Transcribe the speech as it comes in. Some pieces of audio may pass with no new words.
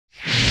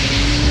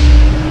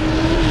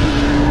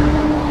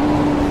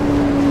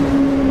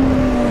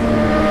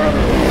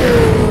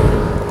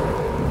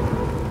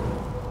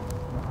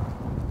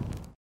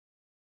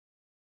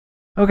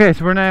Okay,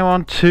 so we're now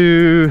on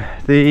to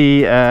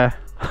the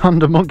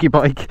Honda Monkey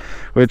bike,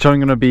 which I'm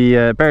going to be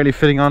barely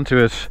fitting onto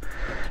it.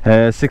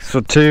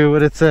 6'2",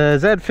 but it's a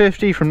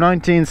Z50 from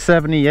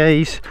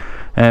 1978.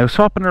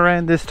 Swapping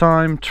around this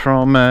time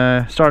from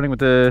starting with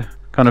the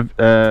kind of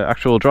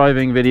actual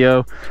driving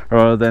video,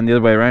 rather than the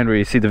other way around where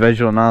you see the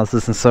visual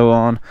analysis and so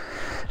on.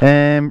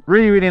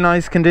 Really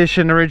nice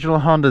condition, original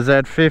Honda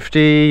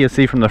Z50. You'll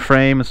see from the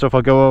frame and stuff.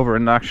 I'll go over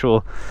an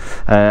actual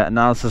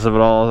analysis of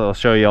it all. I'll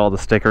show you all the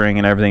stickering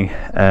and everything,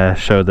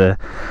 show the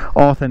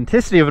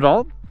authenticity of it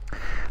all.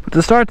 But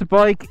to start the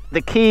bike,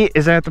 the key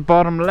is at the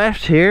bottom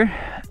left here,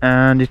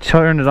 and you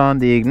turn it on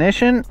the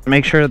ignition,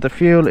 make sure that the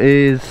fuel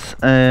is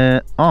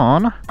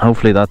on.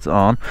 Hopefully that's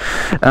on,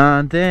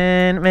 and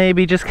then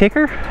maybe just kick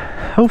her,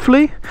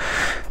 hopefully.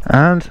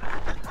 And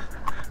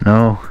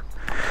no,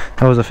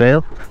 that was a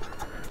fail.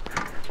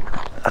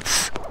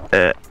 That's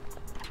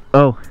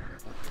oh,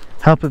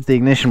 help if the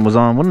ignition was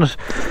on, wouldn't it?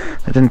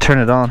 I didn't turn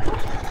it on.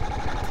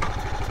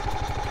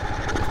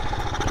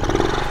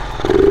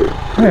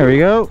 There we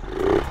go.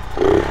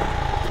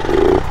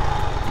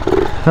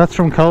 That's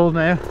from cold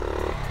now.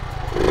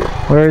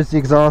 Where's the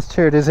exhaust?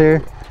 Here it is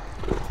here.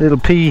 Little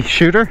pea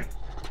shooter.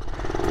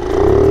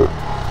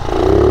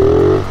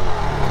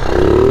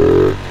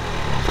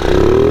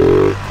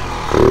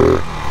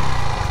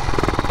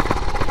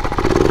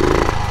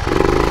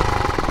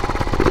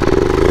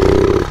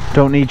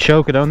 Don't need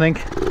choke, I don't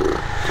think.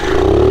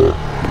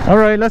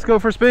 Alright, let's go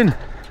for a spin.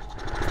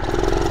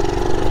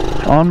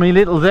 On my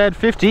little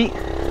Z50.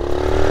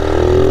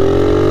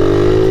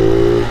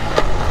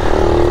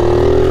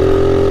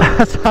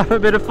 Let's have a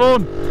bit of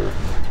fun.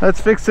 Let's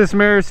fix this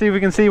mirror, see if we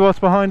can see what's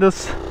behind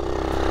us,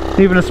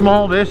 even a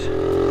small bit.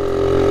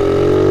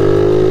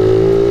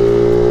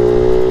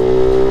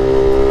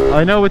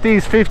 I know with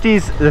these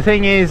 50s, the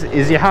thing is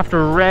you have to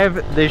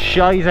rev the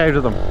shite out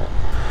of them.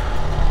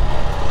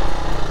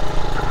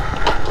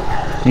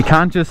 You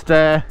can't just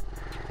think.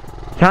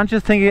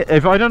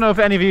 If I don't know if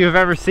any of you have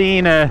ever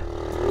seen a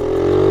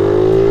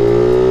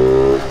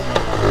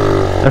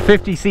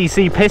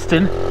 50cc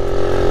piston,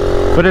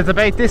 but it's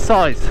about this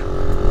size.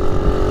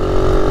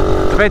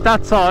 About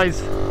that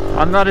size,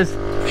 and that is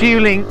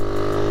fueling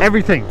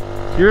everything.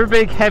 You're a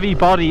big heavy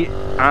body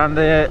and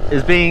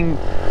is being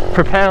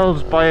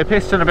propelled by a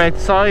piston about the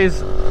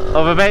size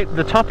of about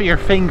the top of your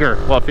finger,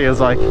 what feels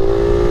like.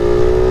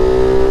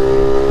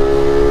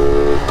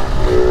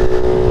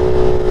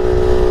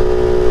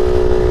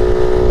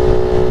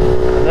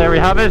 There we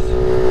have it.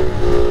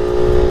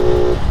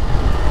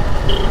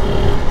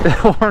 The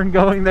horn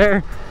going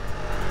there.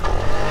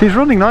 She's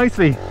running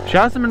nicely. She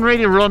hasn't been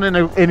really running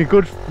in a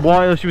good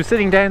while. She was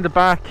sitting down the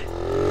back.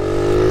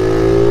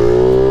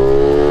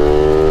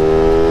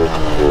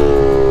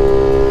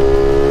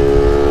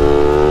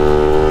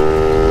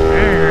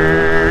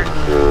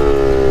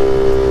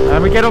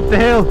 And we get up the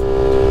hill.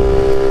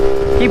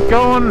 Keep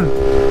going.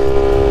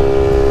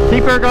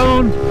 Keep her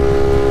going.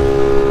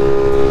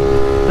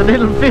 The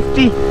little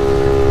 50.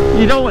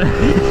 You don't want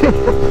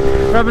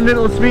we're having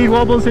little speed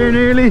wobbles here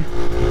nearly.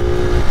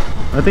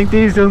 I think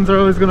these ones are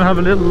always going to have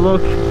a little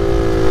look.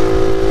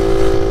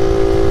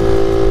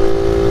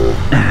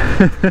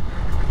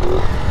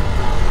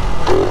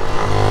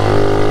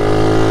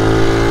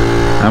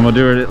 And we'll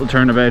do a little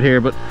turnabout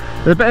here, but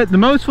the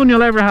most fun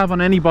you'll ever have on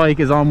any bike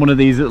is on one of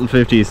these little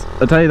 50s.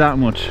 I'll tell you that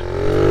much.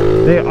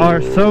 They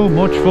are so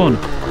much fun.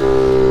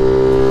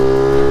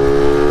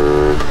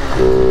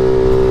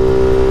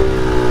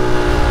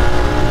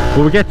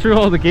 Will we get through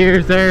all the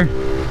gears there?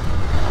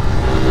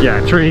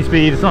 Yeah,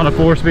 3-speed, it's not a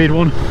 4-speed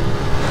one.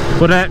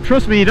 But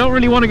trust me, you don't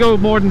really want to go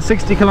more than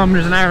 60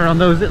 kilometers an hour on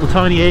those little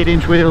tiny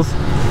 8-inch wheels.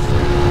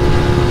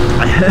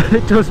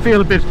 It does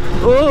feel a bit,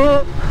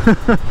 oh!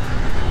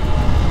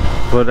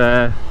 But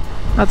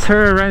that's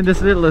her around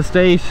this little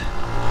estate.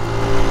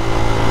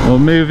 We'll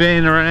move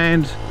in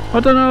around. I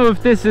don't know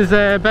if this is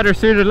better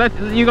suited.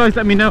 You guys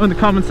let me know in the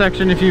comment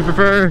section if you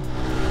prefer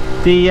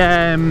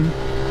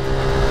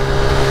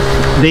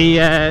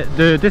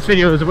this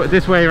video is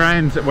this way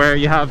around, where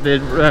you have the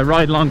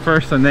ride along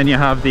first and then you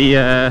have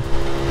the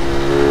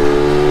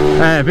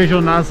visual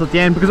analysis at the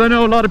end, because I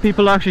know a lot of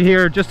people actually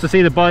here just to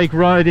see the bike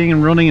riding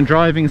and running and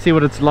driving and see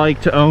what it's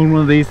like to own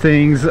one of these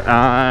things,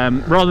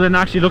 rather than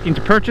actually looking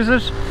to purchase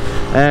it,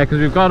 because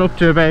we've got up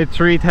to about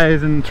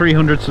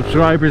 3,300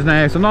 subscribers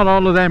now, so not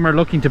all of them are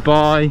looking to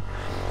buy.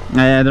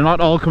 They're not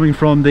all coming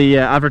from the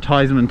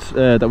advertisement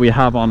that we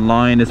have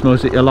online. It's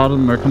mostly, a lot of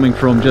them are coming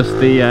from just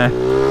the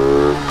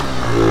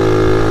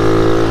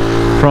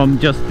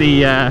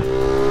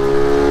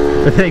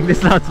thing.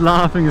 This lad's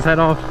laughing his head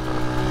off.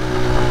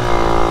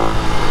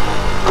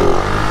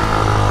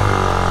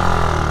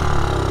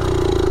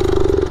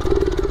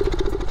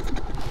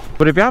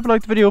 But if you have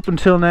liked the video up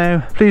until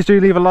now, please do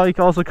leave a like.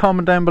 Also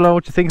comment down below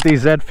what you think of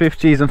these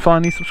Z50s, and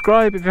finally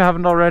subscribe if you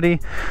haven't already.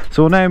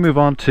 So we'll now move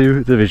on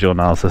to the visual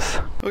analysis.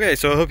 Okay,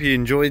 so I hope you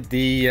enjoyed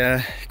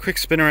the quick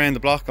spin around the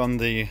block on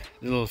the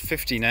little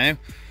 50 now.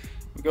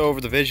 We'll go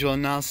over the visual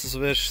analysis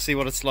of it, see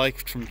what it's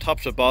like from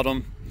top to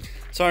bottom.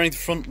 Starting the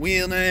front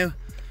wheel now.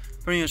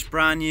 Pretty much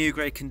brand new,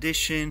 great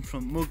condition.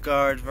 Front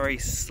mudguard, very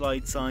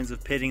slight signs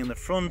of pitting in the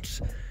front.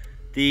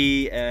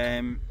 The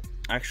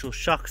actual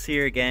shocks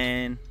here,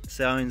 again,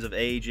 signs of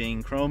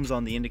aging. Chromes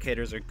on the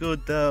indicators are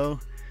good though,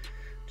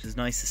 which is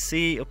nice to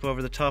see. Up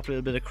over the top, a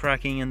little bit of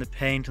cracking in the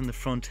paint on the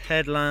front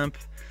headlamp.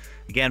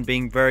 Again,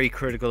 being very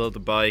critical of the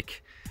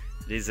bike.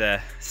 It is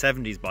a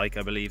 70s bike,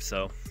 I believe,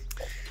 so.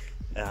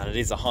 And it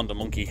is a Honda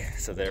Monkey,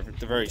 so they're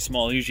very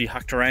small, usually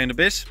hacked around a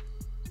bit.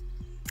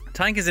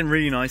 Tank is in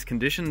really nice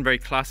condition, very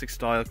classic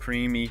style,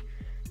 creamy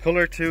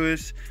colour to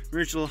it.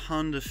 Original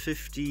Honda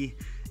 50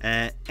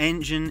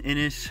 engine in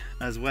it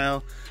as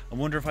well. I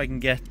wonder if I can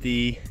get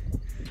the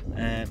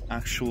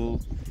actual,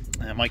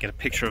 I might get a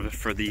picture of it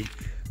for the,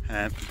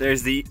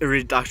 there's the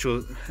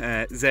actual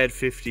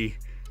Z50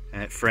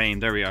 frame,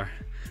 there we are.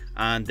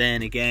 And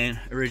then again,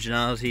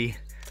 originality,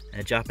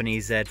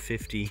 Japanese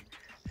Z50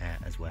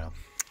 as well.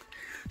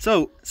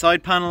 So,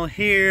 side panel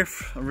here,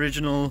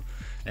 original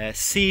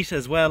seat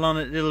as well on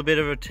it, a little bit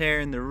of a tear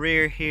in the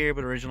rear here,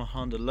 but original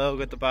Honda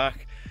logo at the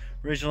back.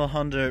 Original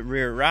Honda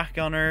rear rack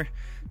on her,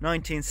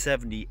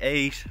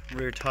 1978,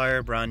 rear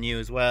tyre brand new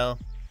as well.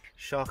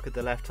 Shock at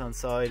the left hand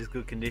side is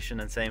good condition,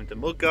 and same with the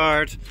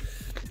mudguard.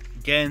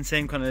 Again,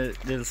 same kind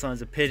of little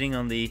signs of pitting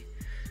on the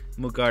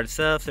mudguard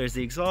itself. There's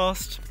the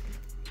exhaust.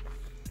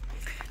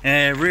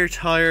 Rear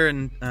tyre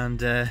and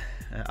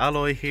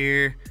alloy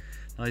here,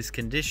 nice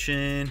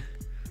condition.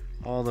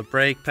 All the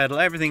brake pedal,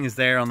 everything is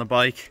there on the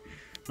bike,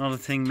 not a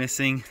thing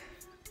missing.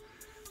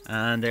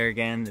 And there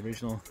again, the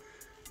original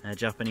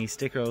Japanese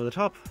sticker over the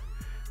top.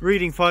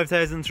 Reading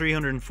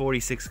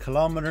 5,346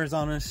 kilometers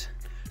on it.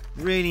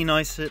 Really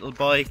nice little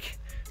bike,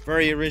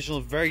 very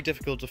original, very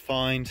difficult to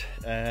find.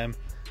 An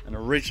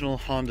original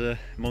Honda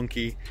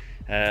Monkey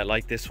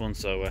like this one.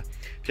 So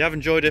if you have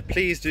enjoyed it,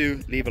 please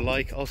do leave a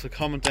like. Also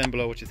comment down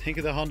below what you think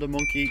of the Honda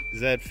Monkey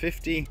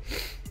Z50.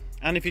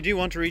 And if you do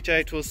want to reach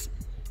out to us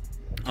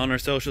on our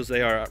socials,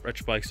 they are at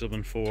Retro Bikes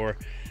Dublin for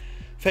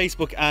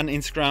Facebook and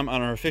Instagram,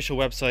 and our official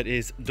website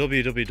is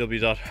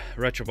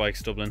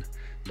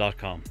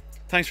www.retrobikesdublin.com.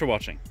 Thanks for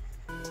watching.